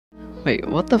Wait,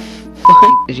 what the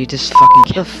fuck? Did you just fucking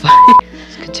get the fuck?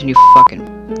 Let's continue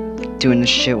fucking doing this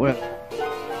shit. Whatever.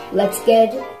 Let's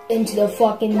get into the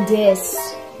fucking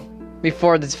diss.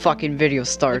 Before this fucking video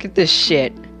starts, look at this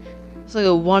shit. It's like a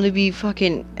wannabe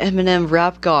fucking Eminem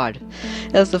rap god.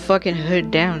 That's the fucking hood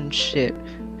down shit.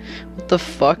 What the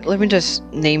fuck? Let me just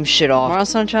name shit off.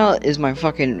 Moral Channel is my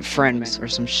fucking friend or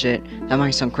some shit. That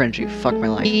might sound cringy. Fuck my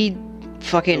life. He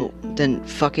fucking then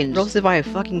fucking roasted by a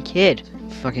fucking kid.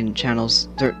 Fucking channels.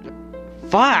 They're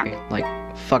fuck. Like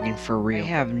fucking for real. I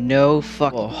have no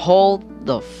fuck. Well, hold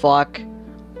the fuck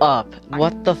up.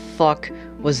 What the fuck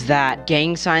was that?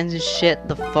 Gang signs and shit.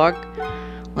 The fuck?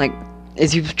 Like,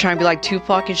 is he trying to be like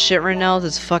Tupac and shit right now?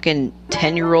 This fucking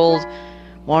 10-year-old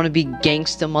wannabe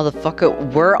gangsta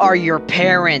motherfucker. Where are your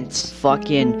parents?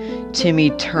 Fucking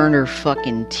Timmy Turner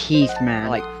fucking teeth, man.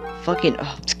 Like, fucking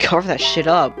cover that shit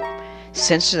up.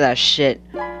 Censor that shit.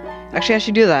 Actually, I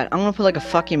should do that. I'm gonna put like a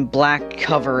fucking black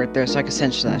cover right there so I can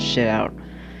censor that shit out.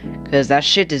 Cause that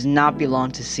shit does not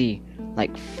belong to see.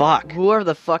 Like, fuck. Whoever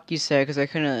the fuck you say, cause I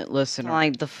couldn't listen.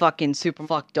 Like, the fucking super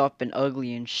fucked up and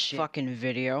ugly and shit fucking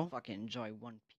video. Fucking enjoy One Piece.